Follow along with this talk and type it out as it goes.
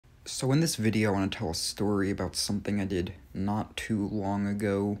So in this video, I want to tell a story about something I did not too long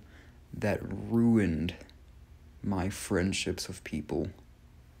ago that ruined my friendships with people.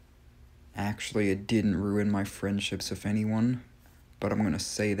 Actually, it didn't ruin my friendships with anyone, but I'm going to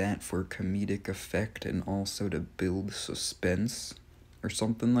say that for comedic effect and also to build suspense or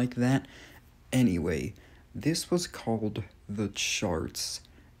something like that. Anyway, this was called The Charts.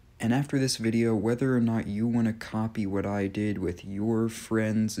 And after this video, whether or not you want to copy what I did with your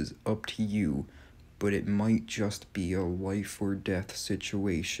friends is up to you, but it might just be a life or death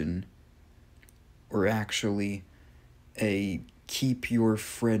situation. Or actually, a keep your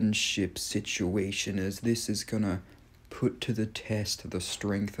friendship situation, as this is gonna put to the test the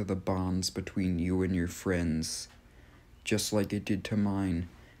strength of the bonds between you and your friends, just like it did to mine.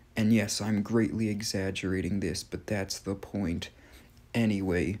 And yes, I'm greatly exaggerating this, but that's the point.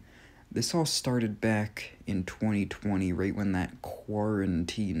 Anyway, this all started back in 2020, right when that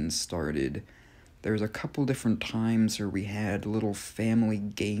quarantine started. There was a couple different times where we had little family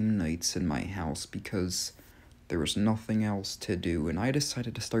game nights in my house because there was nothing else to do, and I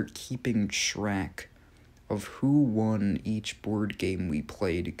decided to start keeping track of who won each board game we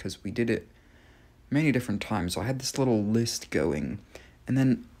played, because we did it many different times. So I had this little list going, and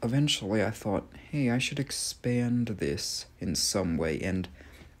then eventually I thought, hey, I should expand this in some way, and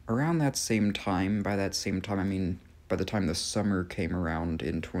around that same time, by that same time, I mean, by the time the summer came around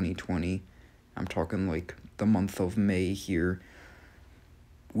in 2020, I'm talking like the month of May here,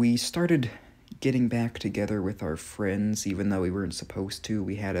 we started getting back together with our friends, even though we weren't supposed to.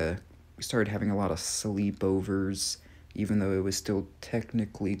 We started having a lot of sleepovers, even though it was still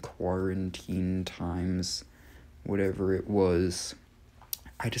technically quarantine times, whatever it was.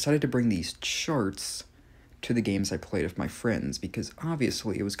 I decided to bring these charts to the games I played with my friends, because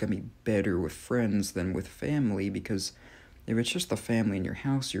obviously it was going to be better with friends than with family, because if it's just the family in your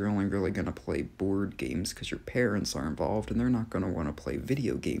house, you're only really going to play board games because your parents are involved and they're not going to want to play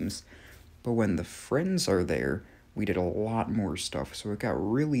video games. But when the friends are there, we did a lot more stuff, so it got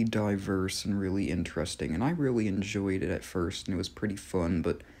really diverse and really interesting, and I really enjoyed it at first, and it was pretty fun,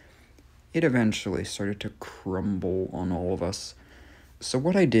 but it eventually started to crumble on all of us. So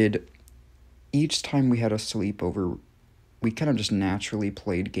what I did, each time we had a sleepover, we kind of just naturally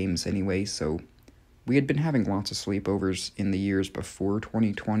played games anyway, so we had been having lots of sleepovers in the years before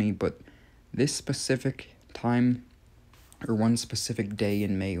 2020, but this specific time, or one specific day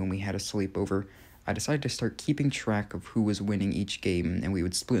in May when we had a sleepover, I decided to start keeping track of who was winning each game, and we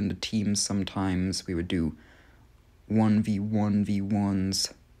would split into teams sometimes. We would do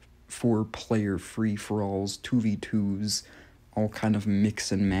 1v1v1s, 4-player free-for-alls, 2v2s, all kind of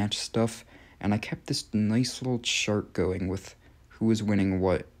mix and match stuff, and I kept this nice little chart going with who was winning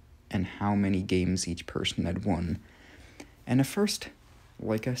what and how many games each person had won. And at first,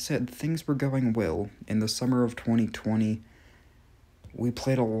 like I said, things were going well. In the summer of 2020, we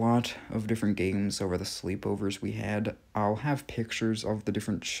played a lot of different games over the sleepovers we had. I'll have pictures of the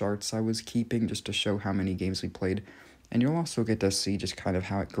different charts I was keeping just to show how many games we played, and you'll also get to see just kind of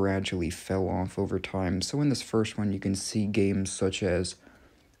how it gradually fell off over time. So in this first one, you can see games such as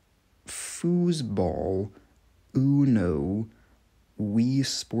Foosball, Uno, Wii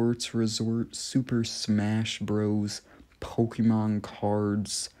Sports Resort, Super Smash Bros., Pokemon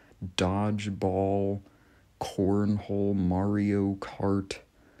cards, Dodgeball, Cornhole, Mario Kart,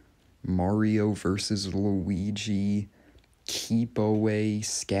 Mario vs. Luigi, Keep Away,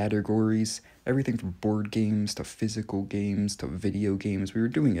 Scattergories, everything from board games to physical games to video games. We were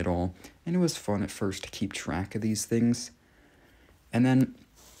doing it all, and it was fun at first to keep track of these things. And then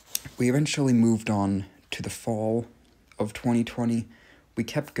we eventually moved on to the fall of 2020. We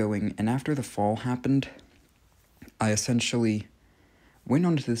kept going, and after the fall happened, I essentially went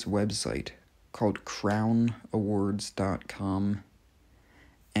onto this website called crownawards.com,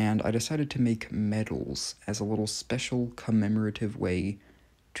 and I decided to make medals as a little special commemorative way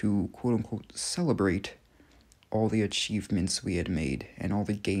to quote-unquote celebrate all the achievements we had made and all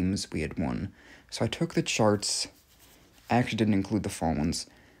the games we had won. So I took the charts. I actually didn't include the fall ones,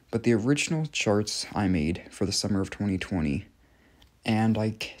 but the original charts I made for the summer of 2020, and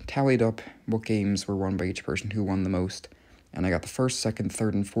I tallied up what games were won by each person, who won the most, and I got the first, second,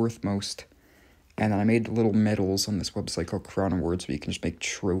 third, and fourth most, and then I made little medals on this website called Crown Awards where you can just make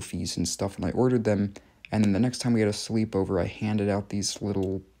trophies and stuff, and I ordered them, and then the next time we had a sleepover, I handed out these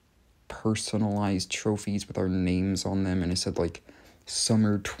little personalized trophies with our names on them, and it said, like,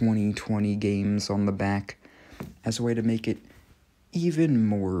 Summer 2020 Games on the back, as a way to make it even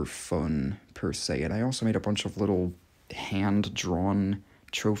more fun, per se. And I also made a bunch of little hand-drawn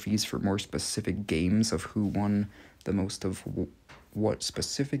trophies for more specific games of who won the most of what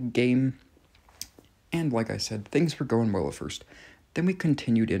specific game. And like I said, things were going well at first. Then we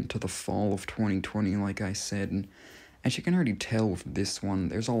continued into the fall of 2020, like I said, and as you can already tell with this one,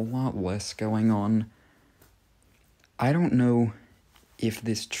 there's a lot less going on. I don't know if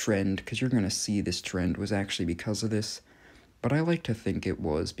this trend, because you're going to see this trend, was actually because of this, but I like to think it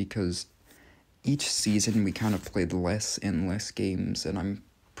was, because each season we kind of played less and less games, and I'm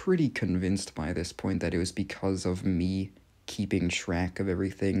pretty convinced by this point that it was because of me keeping track of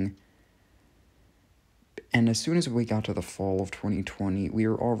everything. And as soon as we got to the fall of 2020, we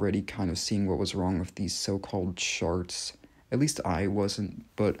were already kind of seeing what was wrong with these so-called charts. At least I wasn't,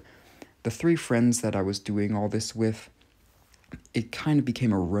 but the 3 friends that I was doing all this with, it kind of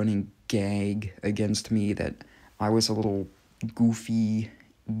became a running gag against me that I was a little goofy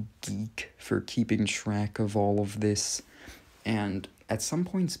geek for keeping track of all of this. And at some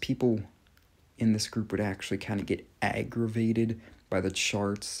points, people in this group would actually kind of get aggravated by the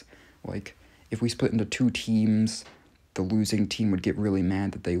charts. Like, if we split into 2 teams, the losing team would get really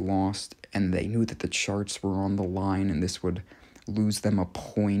mad that they lost, and they knew that the charts were on the line, and this would lose them a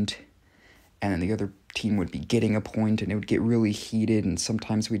point, and then the other team would be getting a point, and it would get really heated, and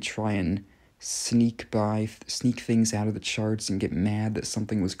sometimes we'd try and sneak things out of the charts and get mad that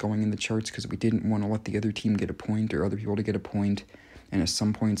something was going in the charts because we didn't want to let the other team get a point or other people to get a point, and at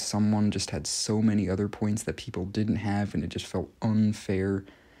some point someone just had so many other points that people didn't have, and it just felt unfair.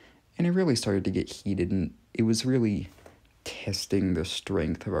 And it really started to get heated, and it was really testing the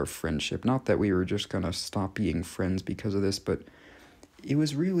strength of our friendship. Not that we were just gonna stop being friends because of this, but it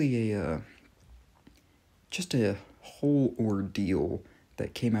was really just a whole ordeal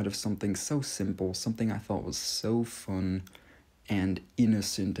that came out of something so simple, something I thought was so fun and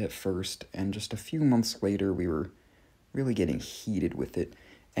innocent at first, and just a few months later we were really getting heated with it.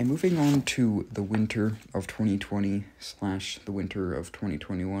 And moving on to the winter of 2020 / the winter of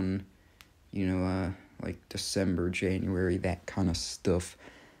 2021, like December, January, that kind of stuff,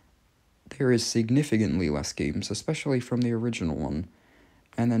 there is significantly less games, especially from the original one.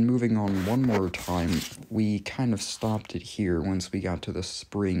 And then moving on one more time, we kind of stopped it here once we got to the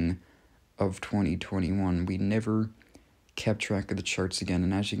spring of 2021. We never kept track of the charts again,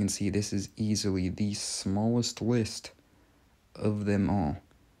 and as you can see, this is easily the smallest list of them all.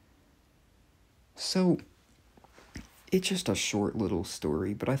 So, it's just a short little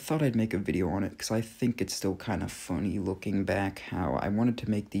story, but I thought I'd make a video on it because I think it's still kind of funny looking back how I wanted to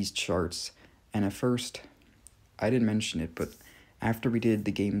make these charts, and at first, I didn't mention it, but after we did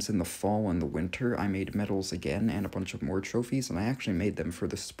the games in the fall and the winter, I made medals again and a bunch of more trophies, and I actually made them for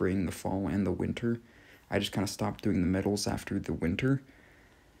the spring, the fall, and the winter. I just kind of stopped doing the medals after the winter.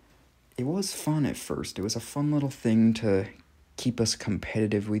 It was fun at first. It was a fun little thing to keep us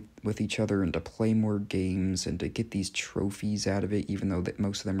competitive with each other and to play more games and to get these trophies out of it, even though that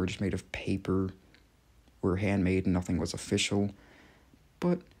most of them were just made of paper, were handmade and nothing was official.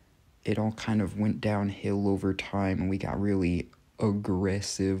 But it all kind of went downhill over time, and we got really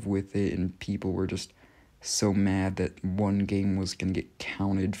aggressive with it, and people were just so mad that one game was going to get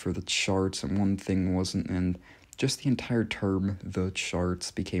counted for the charts and one thing wasn't, and just the entire term, the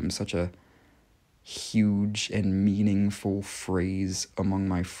charts, became such a huge and meaningful phrase among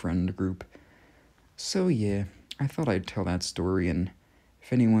my friend group. So yeah, I thought I'd tell that story, and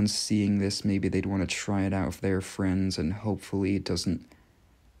if anyone's seeing this, maybe they'd want to try it out with their friends, and hopefully it doesn't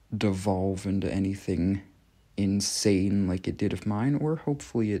devolve into anything insane like it did of mine, or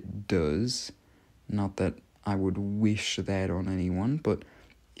hopefully it does. Not that I would wish that on anyone, but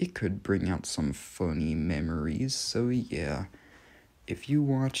it could bring out some funny memories. So yeah, if you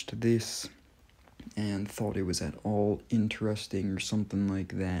watched this and thought it was at all interesting or something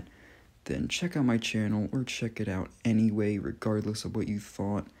like that, then check out my channel or check it out anyway, regardless of what you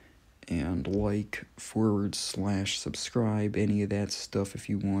thought, and like, / subscribe, any of that stuff if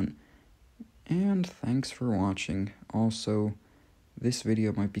you want. And thanks for watching. Also, this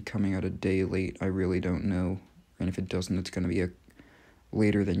video might be coming out a day late, I really don't know, and if it doesn't, it's going to be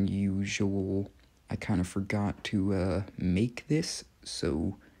later than usual. I kind of forgot to make this,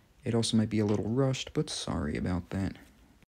 so it also might be a little rushed, but sorry about that.